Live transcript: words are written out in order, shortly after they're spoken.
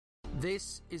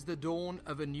This is the dawn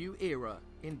of a new era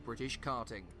in British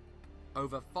karting.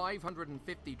 Over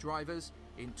 550 drivers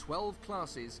in 12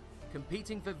 classes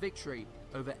competing for victory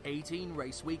over 18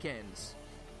 race weekends.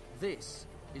 This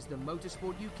is the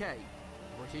Motorsport UK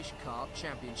British Kart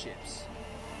Championships.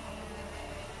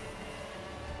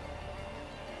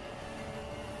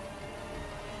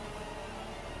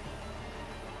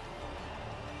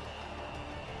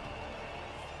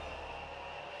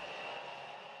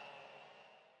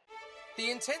 The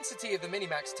intensity of the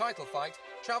Minimax title fight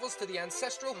travels to the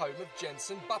ancestral home of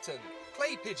Jenson Button,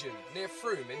 Clay Pigeon, near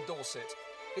Frome in Dorset.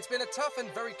 It's been a tough and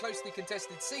very closely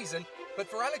contested season, but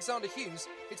for Alexander Hughes,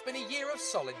 it's been a year of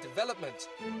solid development.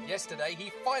 Yesterday,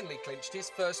 he finally clinched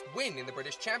his first win in the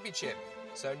British Championship.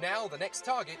 So now the next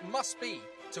target must be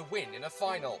to win in a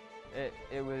final.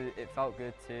 It felt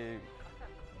good to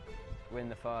win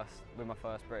my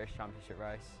first British Championship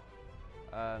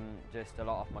race. Just a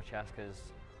lot off my chest because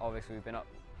obviously we've been up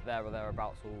there or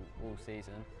thereabouts all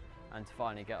season, and to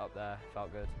finally get up there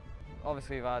felt good.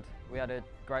 Obviously we had a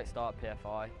great start at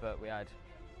PFI, but we had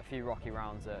a few rocky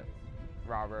rounds at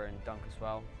Rara and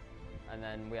Dunkeswell, and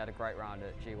then we had a great round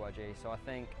at GYG. So I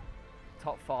think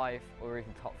top 5 or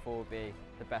even top 4 would be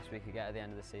the best we could get at the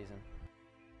end of the season.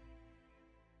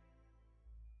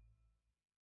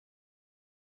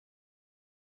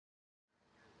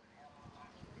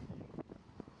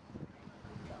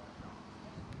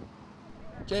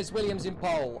 Jez Williams in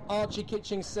pole, Archie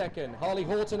Kitching second, Harley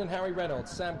Horton and Harry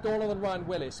Reynolds, Sam Gornall and Ryan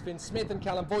Willis, Finn Smith and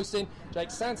Callum Voisin,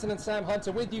 Jake Sanson and Sam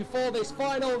Hunter with you for this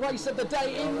final race of the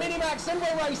day in Minimax, and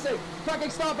we're racing. Cracking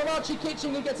start from Archie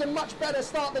Kitching, who gets a much better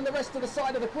start than the rest of the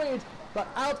side of the grid, but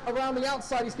out around the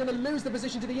outside he's going to lose the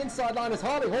position to the inside line as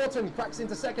Harley Horton cracks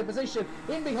into second position.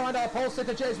 In behind our pole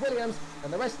sitter Jez Williams,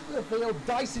 and the rest of the field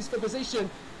dices for position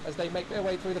as they make their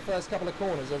way through the first couple of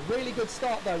corners. A really good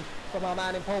start though from our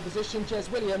man in pole position. Jez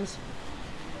Williams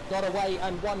got away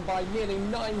and won by nearly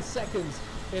 9 seconds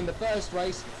in the first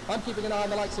race. I'm keeping an eye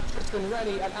on the likes of Tristan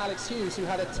Rennie and Alex Hughes, who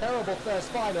had a terrible first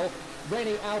final.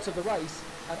 Rennie out of the race,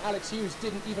 and Alex Hughes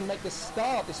didn't even make the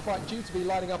start despite due to be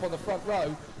lining up on the front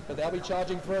row, but they'll be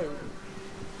charging through.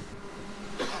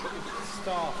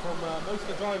 Start from most of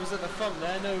the drivers at the front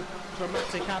there. No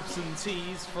dramatic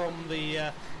absentees from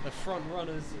the front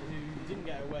runners who didn't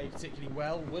get away particularly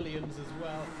well. Williams as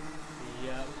well.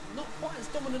 Not quite as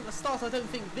dominant a start, I don't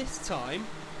think, this time.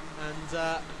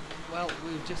 And well,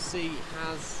 we'll just see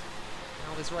how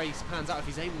this race pans out, if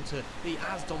he's able to be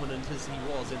as dominant as he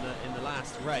was in the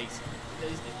last race.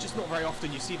 It's just not very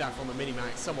often you see that from a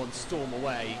Minimax, someone storm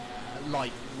away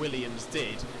like Williams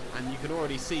did, and you can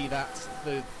already see that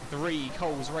the 3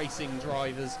 Coles Racing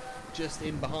drivers just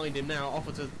in behind him now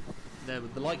they're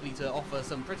likely to offer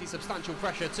some pretty substantial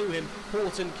pressure to him.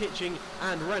 Horton, Kitching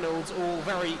and Reynolds, all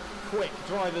very quick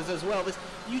drivers as well.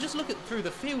 You just look through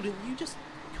the field and you just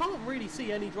can't really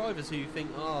see any drivers who you think,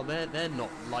 oh, they're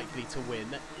not likely to win.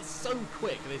 It's so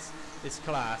quick, this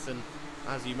class, and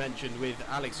as you mentioned, with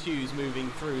Alex Hughes moving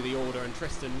through the order and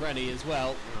Tristan Rennie as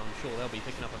well, I'm sure they'll be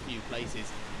picking up a few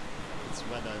places. It's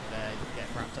whether they get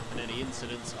wrapped up in any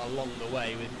incidents along the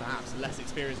way with perhaps less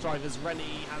experienced drivers.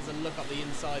 Rennie has a look up the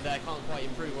inside there, can't quite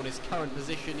improve on his current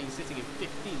position. He's sitting in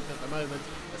 15th at the moment,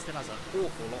 but still has an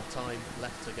awful lot of time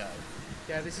left to go.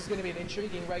 Yeah, this is going to be an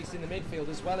intriguing race in the midfield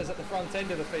as well as at the front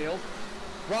end of the field.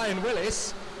 Ryan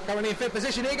Willis currently in 5th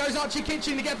position. Here goes Archie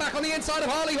Kitching to get back on the inside of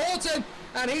Harley Horton,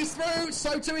 and he's through.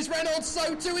 So too is Reynolds,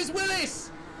 so too is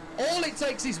Willis. All it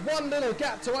takes is one little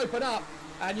gap to open up,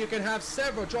 and you can have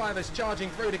several drivers charging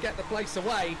through to get the place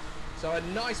away. So a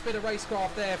nice bit of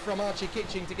racecraft there from Archie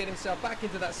Kitching to get himself back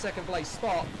into that second place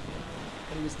spot.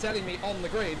 And he was telling me on the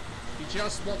grid he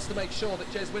just wants to make sure that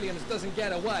Jez Williams doesn't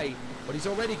get away, but he's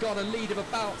already got a lead of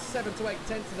about 7 to 8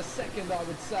 tenths of a second, I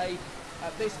would say,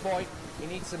 at this point. He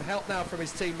needs some help now from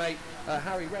his teammate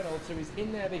Harry Reynolds, who is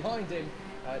in there behind him,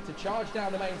 to charge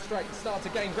down the main straight and start to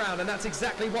gain ground, and that's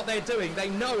exactly what they're doing. They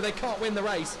know they can't win the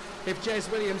race if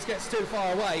Jez Williams gets too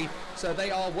far away, so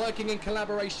they are working in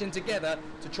collaboration together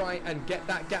to try and get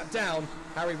that gap down.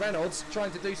 Harry Reynolds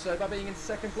trying to do so by being in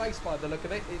second place by the look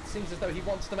of it. It seems as though he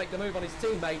wants to make the move on his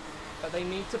teammate, but they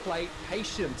need to play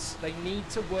patience. They need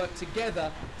to work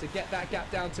together to get that gap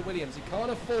down to Williams. He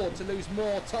can't afford to lose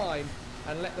more time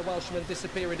and let the Welshman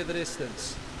disappear into the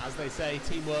distance. As they say,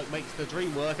 teamwork makes the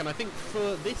dream work, and I think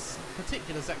for this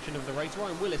particular section of the race,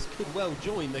 Ryan Willis could well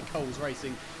join the Coles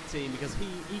Racing team, because he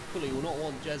equally will not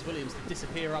want Jez Williams to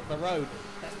disappear up the road.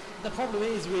 The problem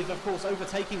is with, of course,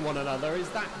 overtaking one another is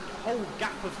that whole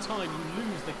gap of time. You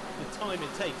lose the time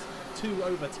it takes to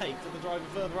overtake to the driver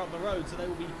further up the road, so they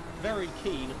will be very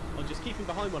keen on just keeping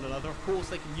behind one another. Of course,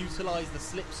 they can utilise the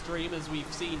slipstream, as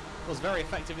we've seen was very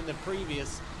effective in the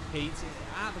previous heats.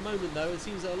 At the moment, though, it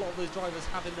seems that a lot of those drivers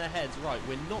have in their heads, right,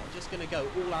 we're not just going to go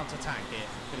all out attack here.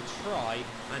 We're going to try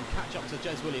and catch up to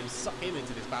Jez Williams, suck him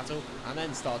into this battle, and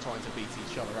then start trying to beat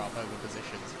each other up over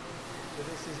positions. So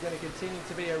this is going to continue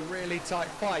to be a really tight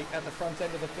fight at the front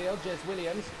end of the field. Jez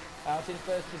Williams out in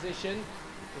first position,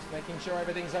 just making sure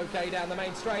everything's okay down the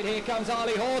main straight. Here comes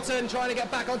Harley Horton trying to get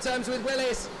back on terms with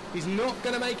Willis. He's not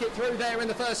going to make it through there in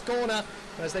the first corner.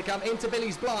 As they come into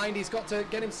Billy's blind, he's got to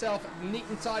get himself neat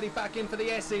and tidy back in for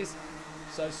the S's.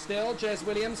 So still, Jez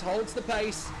Williams holds the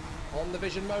pace on the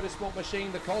Vision Motorsport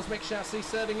machine. The Cosmic chassis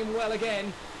serving him well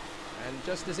again. And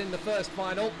just as in the first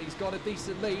final, he's got a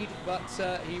decent lead, but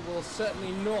he will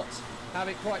certainly not have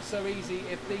it quite so easy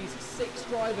if these 6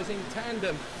 drivers in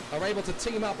tandem are able to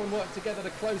team up and work together to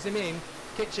close him in.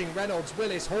 Kitching, Reynolds,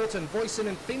 Willis, Horton, Boyson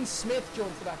and Finn Smith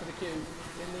joins the back of the queue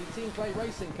in the Team Clay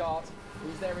Racing kart,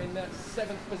 who's there in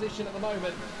 7th position at the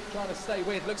moment, trying to stay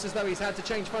with. Looks as though he's had to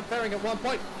change front fairing at one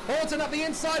point. Horton up the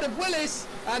inside of Willis,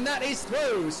 and that is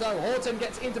through. So Horton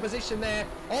gets into position there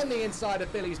on the inside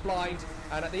of Billy's blind,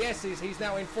 and at the S's he's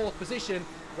now in 4th position.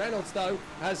 Reynolds, though,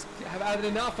 have had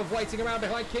enough of waiting around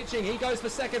behind Kitching. He goes for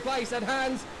 2nd place at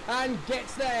hands and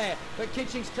gets there. But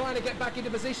Kitching's trying to get back into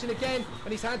position again,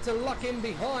 and he's had to luck in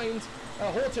behind.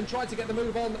 Horton tried to get the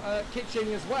move on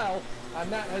Kitching as well, and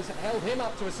that has held him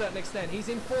up to a certain extent. He's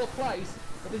in 4th place,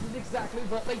 but this is exactly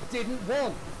what they didn't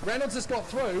want. Reynolds has got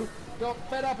through, got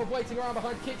fed up of waiting around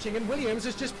behind Kitching, and Williams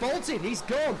has just bolted. He's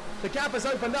gone. The gap has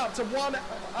opened up to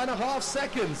 1.5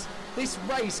 seconds. This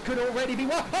race could already be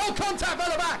won. Oh, contact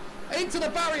fella back! Into the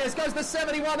barriers goes the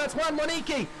 71. That's Juan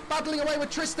Waniki battling away with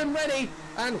Tristan Rennie.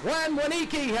 And Juan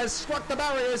Waniki has struck the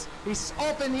barriers. He's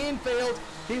off in the infield.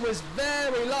 He was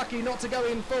very lucky not to go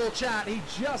in full chat. He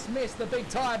just missed the big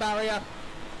tyre barrier.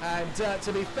 And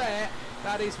to be fair,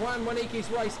 that is Juan Waniki's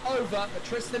race over. But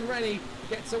Tristan Rennie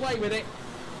gets away with it.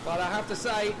 But I have to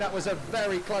say, that was a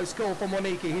very close call from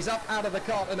Waniki. He's up out of the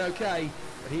cart and okay.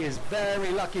 But he is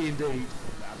very lucky indeed.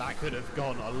 That could have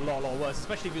gone a lot worse,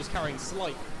 especially if he was carrying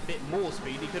slight bit more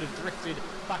speed. He could have drifted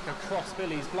back across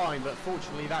Billy's blind, but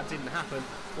fortunately that didn't happen.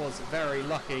 Was very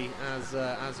lucky,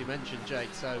 as you mentioned,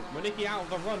 Jake. So Waniki out of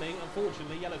the running.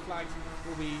 Unfortunately, yellow flags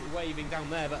will be waving down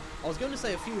there. But I was going to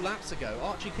say a few laps ago,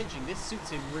 Archie Kitching, this suits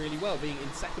him really well, being in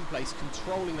 2nd place,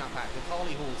 controlling that pack with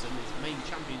Harley Horton, his main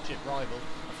championship rival,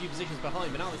 a few positions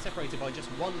behind. But now they're separated by just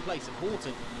 1 place, and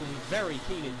Horton will be very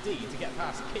keen indeed to get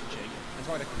past Kitching and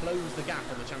try to close the gap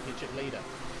on the championship leader.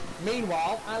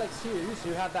 Meanwhile, Alex Hughes,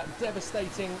 who had that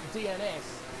devastating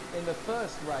DNS in the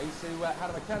first race, who had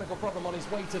a mechanical problem on his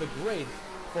way to the grid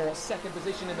for 2nd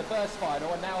position in the first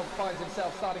final, and now finds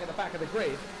himself starting at the back of the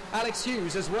grid. Alex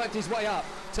Hughes has worked his way up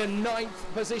to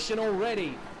 9th position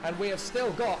already, and we have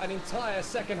still got an entire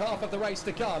second half of the race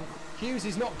to come. Hughes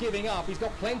is not giving up. He's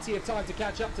got plenty of time to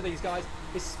catch up to these guys,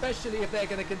 especially if they're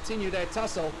going to continue their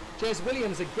tussle. Jez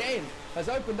Williams again has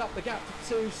opened up the gap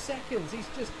to 2 seconds. He's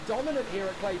just dominant here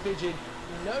at Clay Pigeon.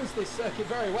 He knows this circuit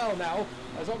very well now,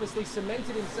 has obviously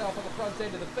cemented himself at the front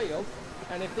end of the field.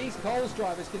 And if these Coles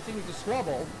drivers continue to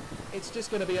squabble, it's just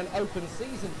going to be an open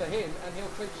season for him, and he'll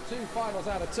clinch 2 finals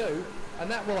out of 2, and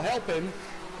that will help him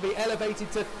be elevated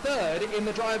to 3rd in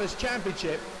the Drivers'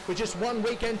 Championship with just 1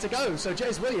 weekend to go. So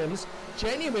Jez Williams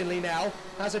genuinely now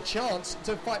has a chance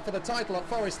to fight for the title at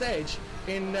Forest Edge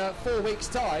in 4 weeks'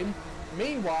 time.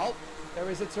 Meanwhile, there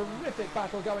is a terrific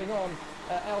battle going on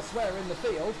elsewhere in the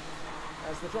field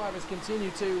as the drivers continue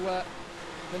to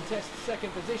contest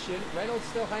 2nd position. Reynolds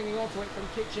still hanging on to it from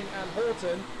Kitching and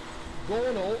Horton.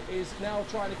 Gornall is now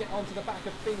trying to get onto the back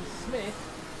of Finn Smith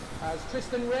as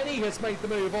Tristan Rennie has made the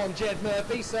move on Jed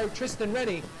Murphy, so Tristan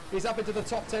Rennie is up into the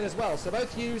top 10 as well. So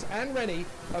both Hughes and Rennie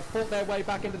have fought their way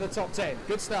back into the top 10.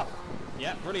 Good stuff.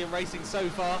 Yeah, brilliant racing so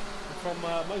far from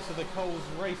most of the Coles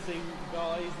Racing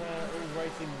guys. All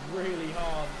racing really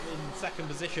hard in 2nd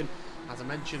position. As I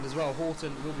mentioned as well,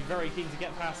 Horton will be very keen to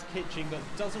get past Kitching, but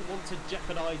doesn't want to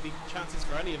jeopardise the chances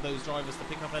for any of those drivers to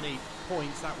pick up any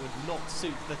points. That would not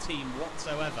suit the team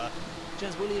whatsoever.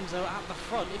 Jez Williams, though, at the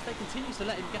front, if they continue to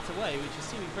let him get away, which is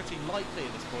seeming pretty likely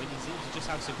at this point, he seems to just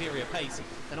have superior pace,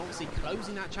 then obviously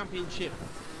closing that championship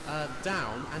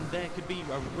down, and there could be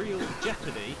a real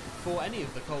jeopardy for any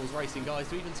of the Coles Racing guys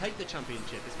to even take the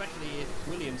championship, especially if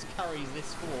Williams carries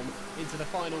this form into the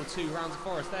final 2 rounds of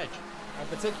Forest Edge. And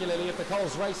particularly if the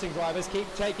Coles Racing drivers keep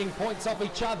taking points off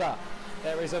each other.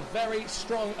 There is a very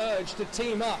strong urge to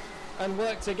team up and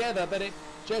work together, but if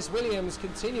Jez Williams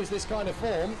continues this kind of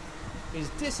form, is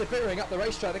disappearing up the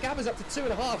racetrack. The gap is up to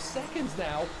 2.5 seconds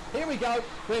now. Here we go.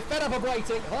 We're fed up of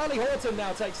waiting. Harley Horton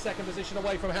now takes second position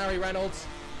away from Harry Reynolds.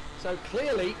 So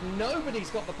clearly nobody's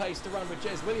got the pace to run with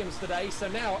Jez Williams today. So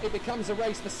now it becomes a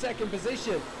race for second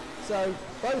position. So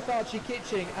both Archie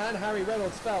Kitching and Harry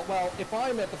Reynolds felt, well, if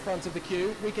I'm at the front of the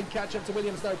queue, we can catch up to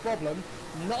Williams no problem.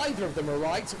 Neither of them are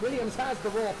right. Williams has the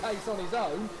raw pace on his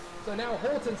own. So now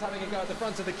Horton's having a go at the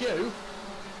front of the queue.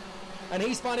 And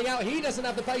he's finding out he doesn't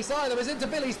have the pace either, as into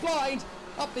Billy's blind.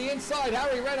 Up the inside,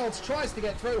 Harry Reynolds tries to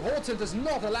get through. Horton does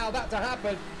not allow that to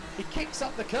happen. He kicks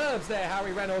up the curves there,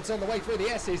 Harry Reynolds, on the way through the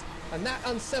S's, and that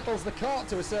unsettles the kart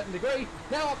to a certain degree.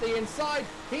 Now up the inside,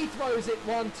 he throws it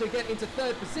one to get into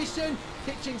third position.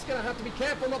 Kitching's going to have to be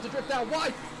careful not to drift out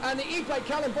wide, and the E-plate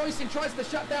Callum Boyson tries to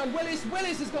shut down Willis.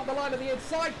 Willis has got the line on the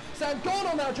inside. Sam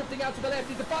Gornall now drifting out to the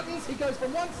left into Buttons. He goes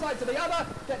from one side to the other,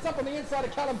 gets up on the inside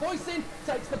of Callum Boyson,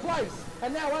 takes the place,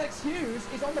 and now Alex Hughes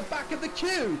is on the back of the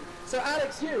queue. So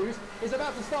Alex Hughes is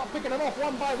about to start picking them off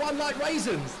one by one like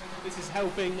raisins. This is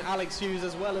helping Alex Hughes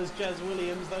as well as Jez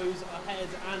Williams, those ahead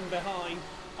and behind.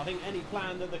 I think any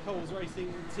plan that the Coles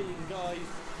Racing team guys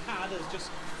had has just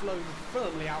flown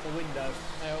firmly out the window.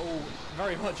 They're all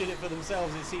very much in it for themselves,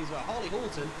 it seems. Well, Harley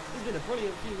Horton, it's been a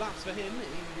brilliant few laps for him.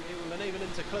 It will enable him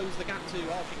to close the gap to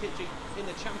Archie Kitching in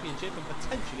the championship and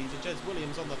potentially to Jez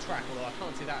Williams on the track, although I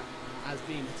can't see that as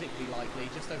being particularly likely.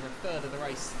 Just over a third of the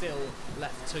race still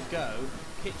left to go.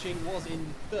 Kitching was in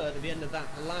third at the end of that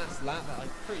last lap. I'm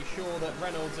pretty sure that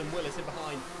Reynolds and Willis are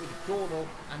behind with Gornall,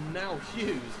 and now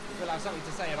Hughes will have something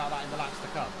to say about that in the laps to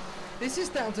come. This is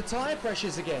down to tyre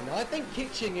pressures again. I think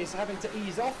Kitching is having to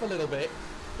ease off a little bit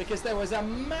because there was a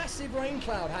massive rain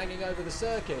cloud hanging over the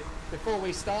circuit before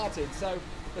we started. So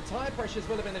the tyre pressures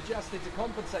will have been adjusted to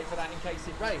compensate for that in case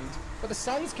it rained. But the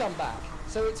sun's come back,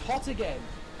 so it's hot again.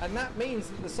 And that means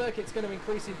that the circuit's going to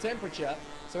increase in temperature.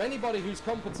 So anybody who's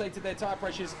compensated their tyre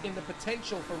pressures in the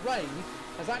potential for rain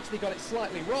has actually got it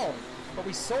slightly wrong. But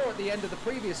we saw at the end of the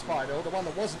previous final, the one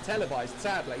that wasn't televised,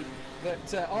 sadly,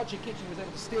 that Archie Kitching was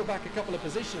able to steal back a couple of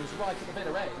positions right at the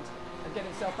bitter end and get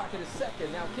himself back in a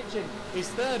second. Now Kitching is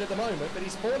third at the moment, but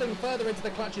he's falling further into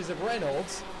the clutches of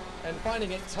Reynolds and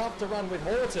finding it tough to run with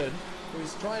Horton,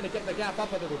 who's trying to get the gap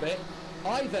up a little bit.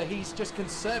 Either he's just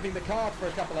conserving the kart for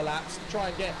a couple of laps to try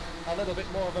and get a little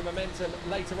bit more of a momentum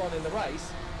later on in the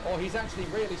race, or he's actually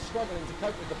really struggling to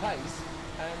cope with the pace,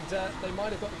 and they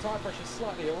might have got the tyre pressure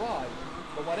slightly awry.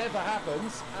 But whatever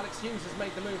happens, Alex Hughes has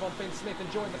made the move on Finn Smith and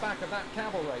joined the back of that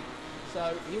cavalry.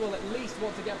 So he will at least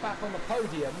want to get back on the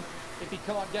podium if he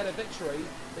can't get a victory,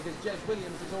 because Jez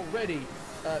Williams is already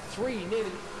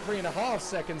nearly 3.5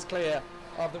 seconds clear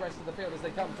of the rest of the field as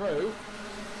they come through.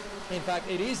 In fact,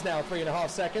 it is now 3.5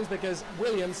 seconds because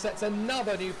Williams sets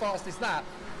another new fastest lap,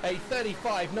 a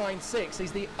 35.96.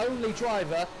 He's the only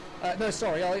driver, no,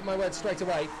 sorry, I'll eat my words straight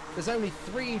away. There's only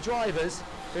 3 drivers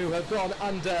who have gone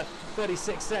under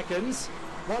 36 seconds.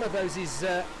 One of those is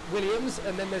Williams,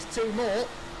 and then there's 2 more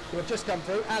who have just come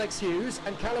through. Alex Hughes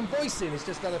and Callum Boyson has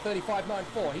just done a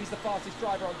 35.94. He's the fastest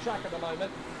driver on track at the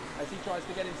moment as he tries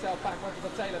to get himself back onto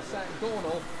the tail of Sam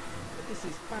Gornall. But this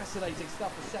is fascinating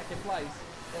stuff for second place.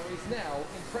 There is now,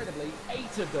 incredibly,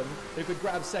 8 of them who could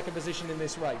grab second position in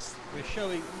this race.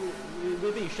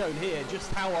 We're being shown here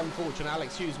just how unfortunate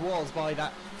Alex Hughes was by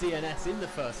that DNS in the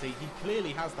first heat. He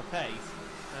clearly has the pace,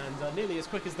 and nearly as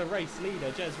quick as the race leader,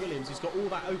 Jez Williams, who's got all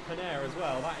that open air as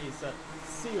well. That is a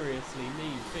seriously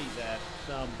mean feat there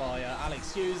done by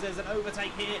Alex Hughes. There's an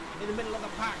overtake here in the middle of the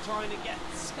pack, trying to get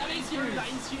squeezed through. That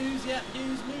is Hughes, yeah,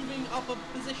 Hughes moving up a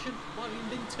position. Might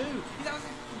have even been 2.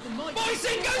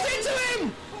 Boyson goes into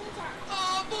him!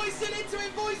 Oh, Boyson into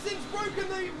him! Boyson's broken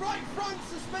the right front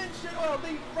suspension, well,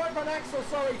 the right front axle,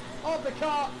 sorry, of the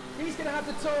car. He's going to have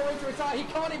to tour into his tire. He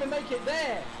can't even make it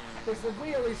there because the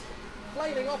wheel is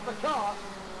flaming off the car.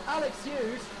 Alex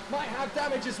Hughes might have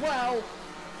damage as well.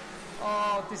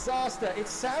 Oh, disaster. It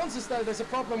sounds as though there's a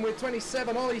problem with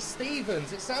 27, Ollie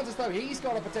Stevens. It sounds as though he's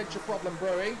got a potential problem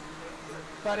brewing.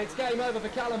 But it's game over for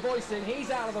Callum Boyson.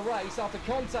 He's out of the race after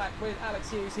contact with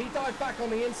Alex Hughes. He dived back on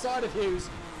the inside of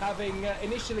Hughes, having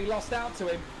initially lost out to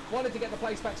him. Wanted to get the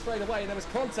place back straight away, and there was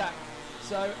contact.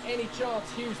 So any chance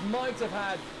Hughes might have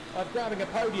had of grabbing a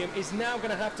podium is now going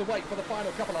to have to wait for the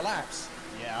final couple of laps.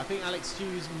 Yeah, I think Alex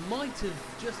Hughes might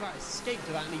have just escaped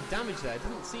to that, and he damaged there. It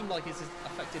doesn't seem like it's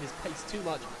affected his pace too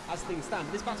much as things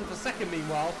stand. This battle for second,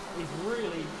 meanwhile, is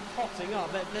really hotting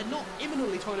up. They're not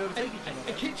imminently trying to overtake each other.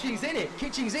 And Kitching's in it.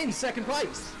 Kitching's in second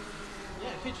place. Yeah,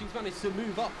 Kitching's managed to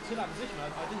move up to that position.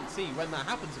 I didn't see when that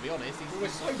happened, to be honest. We're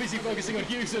so busy focusing on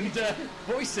Hughes and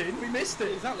voicing, we missed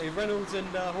it. Exactly, Reynolds and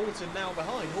Horton now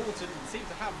behind. Horton seems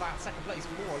to have that second place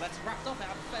more or less wrapped up. It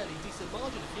had a fairly decent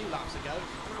margin a few laps ago.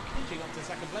 Now Kitching up to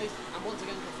second place, and once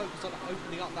again we're focused on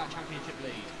opening up that championship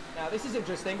lead. Now this is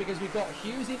interesting because we've got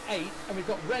Hughes in 8th and we've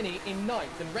got Rennie in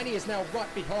 9th, and Rennie is now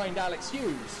right behind Alex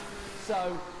Hughes.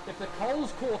 So if the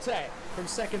Coles quartet from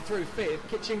 2nd through 5th,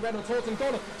 Kitching, Reynolds, Horton,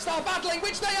 Gornall, start battling,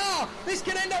 which they are! This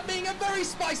can end up being a very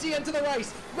spicy end to the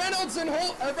race. Reynolds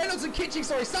and Kitching,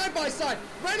 side by side.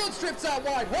 Reynolds trips out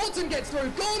wide, Horton gets through,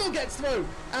 Gornall gets through,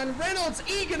 and Reynolds'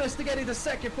 eagerness to get into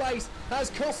 2nd place has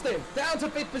cost him. Down to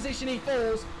 5th position he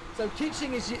falls. So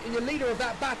Kitching is your leader of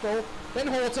that battle, then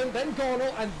Horton, then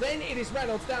Gornall, and then it is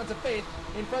Reynolds down to 5th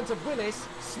in front of Willis,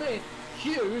 Smith,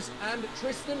 Hughes and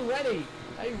Tristan Rennie.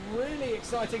 A really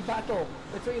exciting battle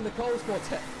between the Coles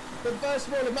quartet. The first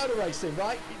rule of motor racing,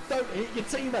 right? Don't hit your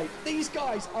teammate. These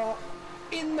guys are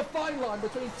in the fine line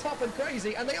between tough and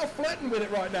crazy, and they are flirting with it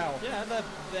right now. Yeah,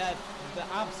 they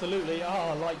absolutely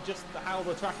are, like just how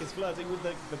the track is flirting with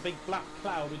the big black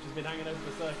cloud which has been hanging over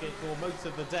the circuit for most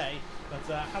of the day,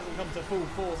 but hasn't come to full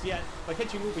force yet. But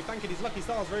Kitching will be thanking his lucky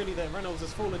stars really that Reynolds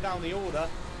has fallen down the order.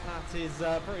 That is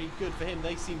pretty good for him.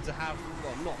 They seem to have,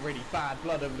 well, not really bad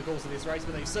blood over the course of this race,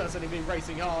 but they've certainly been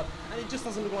racing hard, and it just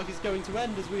doesn't look like it's going to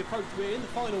end as we approach. We're in the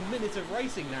final minute of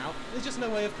racing now. There's just no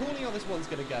way of calling how this one's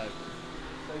going to go.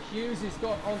 So Hughes has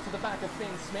got onto the back of Finn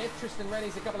Smith. Tristan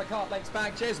Rennie's a couple of kart lengths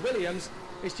back. Jez Williams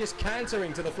is just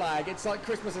cantering to the flag. It's like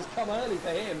Christmas has come early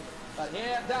for him. But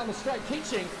here, down the straight,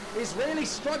 Kitching is really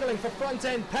struggling for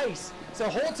front-end pace. So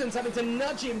Horton's having to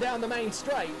nudge him down the main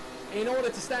straight in order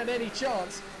to stand any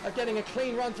chance of getting a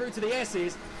clean run through to the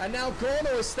S's. And now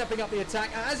Gornall is stepping up the attack,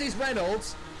 as is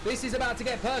Reynolds. This is about to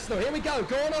get personal. Here we go.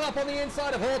 Gornall up on the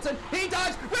inside of Horton. He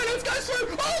dives. Reynolds goes through.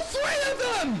 All 3 of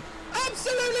them!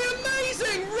 Absolutely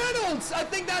amazing! Reynolds, I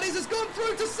think that is, has gone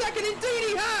through to 2nd. Indeed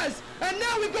he has. And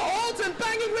now we've got Horton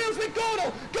banging wheels with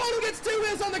Gornall. Gornall gets 2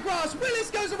 wheels on the grass. Willis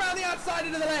goes around the outside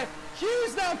into the left.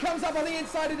 Hughes now comes up on the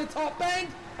inside of the top bend.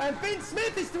 And Finn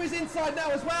Smith is to his inside now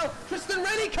as well. Tristan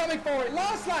Rennie coming for it.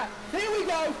 Last lap. Here we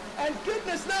go. And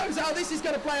goodness knows how this is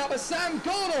going to play out. But Sam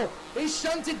Gornall is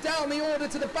shunted down the order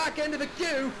to the back end of the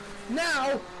queue.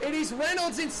 Now it is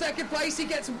Reynolds in 2nd place. He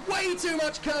gets way too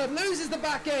much curve, loses the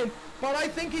back end, but I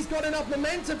think he's got enough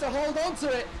momentum to hold on to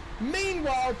it.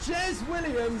 Meanwhile, Jez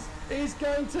Williams is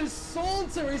going to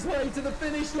saunter his way to the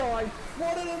finish line.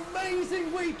 What an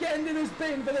amazing weekend it has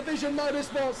been for the Vision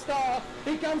Motorsport star.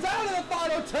 He comes out of the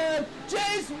final turn.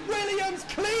 Jez Williams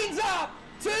cleans up.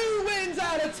 2 wins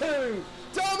out of 2.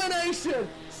 Domination.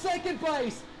 2nd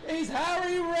place is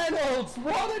Harry Reynolds.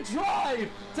 What a drive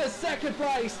to 2nd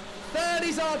place. 3rd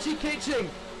is Archie Kitching.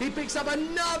 He picks up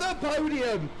another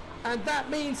podium, and that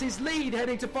means his lead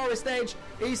heading to Forest Edge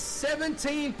is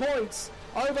 17 points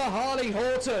over Harley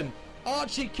Horton.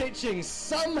 Archie Kitching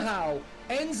somehow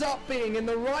ends up being in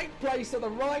the right place at the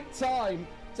right time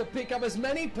to pick up as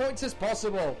many points as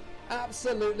possible.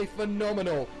 Absolutely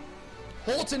phenomenal.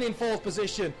 Horton in 4th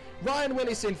position, Ryan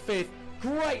Willis in 5th.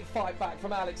 Great fight back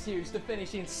from Alex Hughes to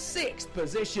finish in 6th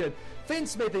position. Finn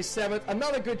Smith is 7th.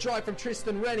 Another good drive from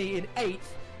Tristan Rennie in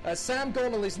 8th. Sam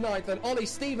Gornall is 9th, and Ollie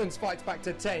Stevens fights back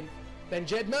to 10th. Then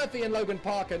Jed Murphy and Logan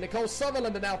Parker, Nicole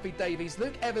Sutherland and Alfie Davies,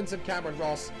 Luke Evans and Cameron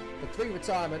Ross. The 3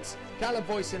 retirements, Callum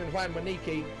Boyson and Juan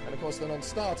Waniki, and of course the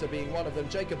non-starter being one of them,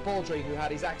 Jacob Baldry, who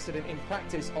had his accident in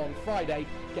practice on Friday.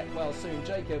 Get well soon,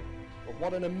 Jacob. But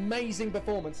what an amazing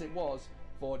performance it was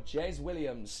for Jez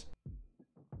Williams.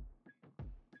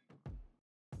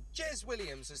 Jez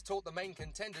Williams has taught the main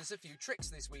contenders a few tricks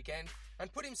this weekend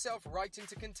and put himself right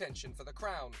into contention for the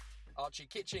crown. Archie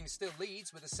Kitching still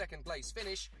leads with a 2nd place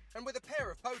finish, and with a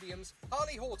pair of podiums,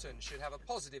 Harley Horton should have a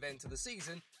positive end to the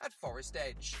season at Forest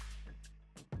Edge.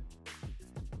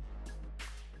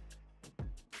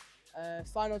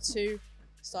 Final 2,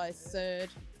 started 3rd,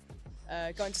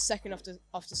 got into 2nd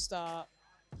off the start,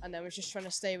 and then was just trying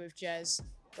to stay with Jez,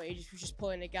 but he was just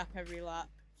pulling a gap every lap.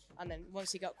 And then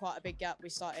once he got quite a big gap, we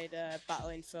started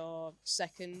battling for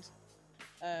 2nd.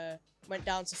 Went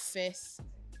down to 5th,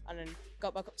 and then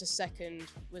got back up to 2nd.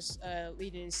 Was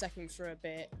leading in 2nd for a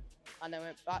bit, and then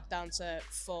went back down to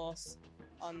 4th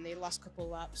on the last couple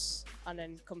laps, and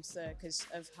then come 3rd because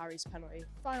of Harry's penalty.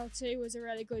 Final 2 was a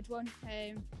really good one.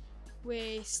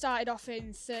 We started off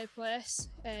in 3rd place.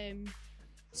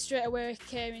 Straight away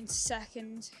came into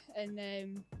 2nd,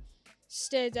 and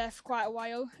stayed there for quite a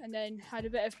while, and then had a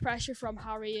bit of pressure from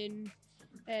Harry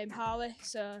and Harley,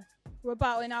 so we were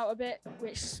battling out a bit,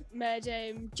 which made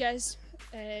Jez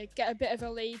get a bit of a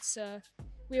lead, so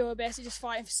we were basically just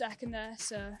fighting for 2nd there,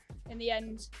 so in the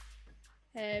end.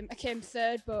 I came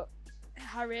third, but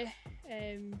Harry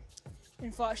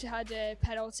unfortunately had a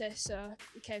penalty, so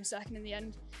he came second in the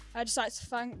end. I'd just like to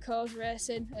thank Coles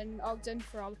Racing and Ogden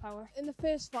for all the power. In the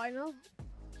first final,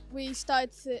 we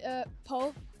started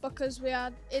pole because we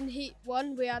had in heat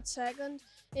 1 we had second,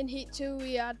 in heat 2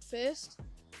 we had first,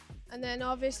 and then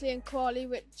obviously in quali,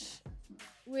 which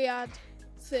we had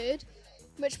third,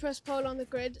 which put us pole on the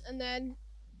grid. And then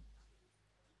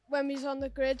when we was on the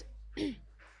grid,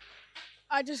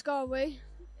 I just got away,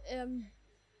 and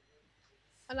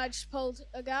I just pulled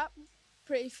a gap,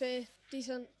 pretty fair,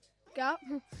 decent gap.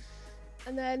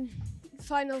 And then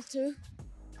final 2,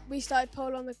 we started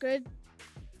pole on the grid.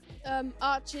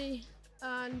 Archie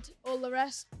and all the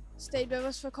rest stayed with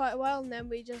us for quite a while, and then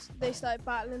they started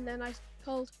battling, and then I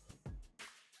pulled.